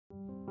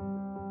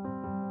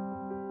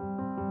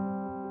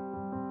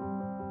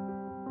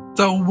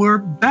So we're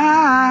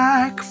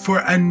back for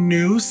a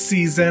new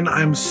season.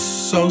 I'm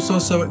so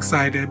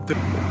excited.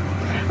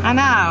 I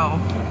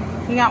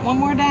know. We got one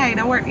more day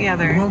to work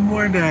together. One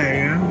more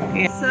day.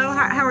 Yeah. So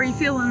how are you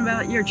feeling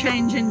about your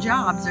change in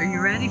jobs? Are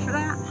you ready for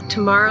that?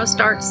 Tomorrow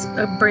starts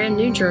a brand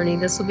new journey.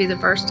 This will be the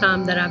first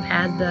time that I've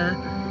had the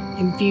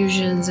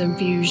infusions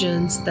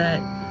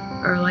that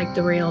are like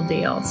the real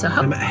deal. So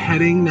I'm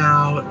heading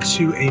now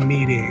to a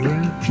meeting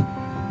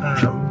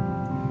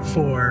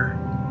for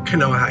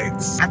Canoa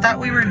Heights. I thought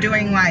we were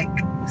doing like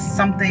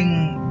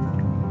something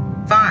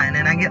fun,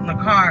 and I get in the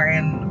car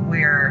and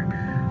we're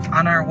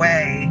on our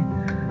way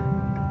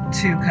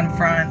to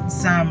confront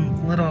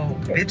some little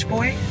bitch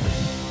boy.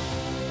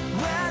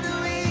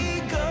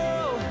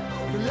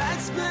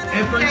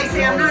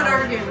 Casey, I'm not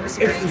arguing with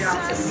you.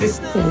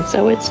 and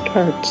so it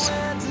starts.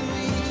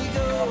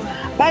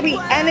 Baby,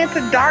 and it's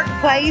a dark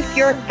place.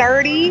 You're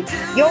 30.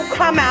 You'll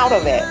come out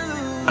of it.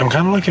 I'm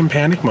kind of like in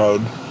panic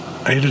mode.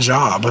 I need a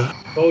job.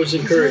 I've always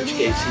encouraged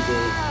Casey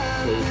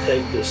to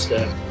take this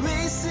step.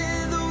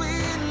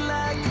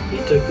 He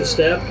took the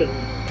step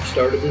and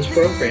started this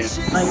program.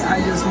 Like,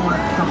 I just want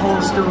the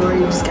whole story,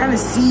 just kind of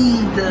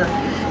see the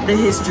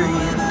history.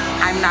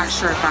 I'm not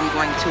sure if I'm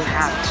going to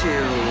have to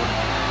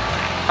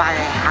buy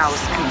a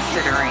house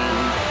considering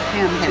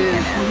him in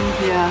it.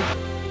 Yeah.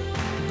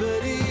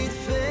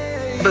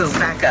 Boom,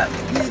 back up.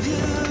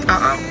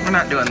 We're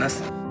not doing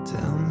this.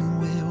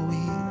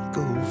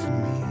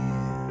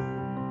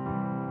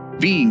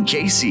 Being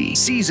Casey,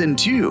 Season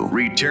 2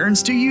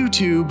 returns to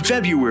YouTube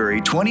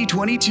February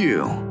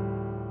 2022.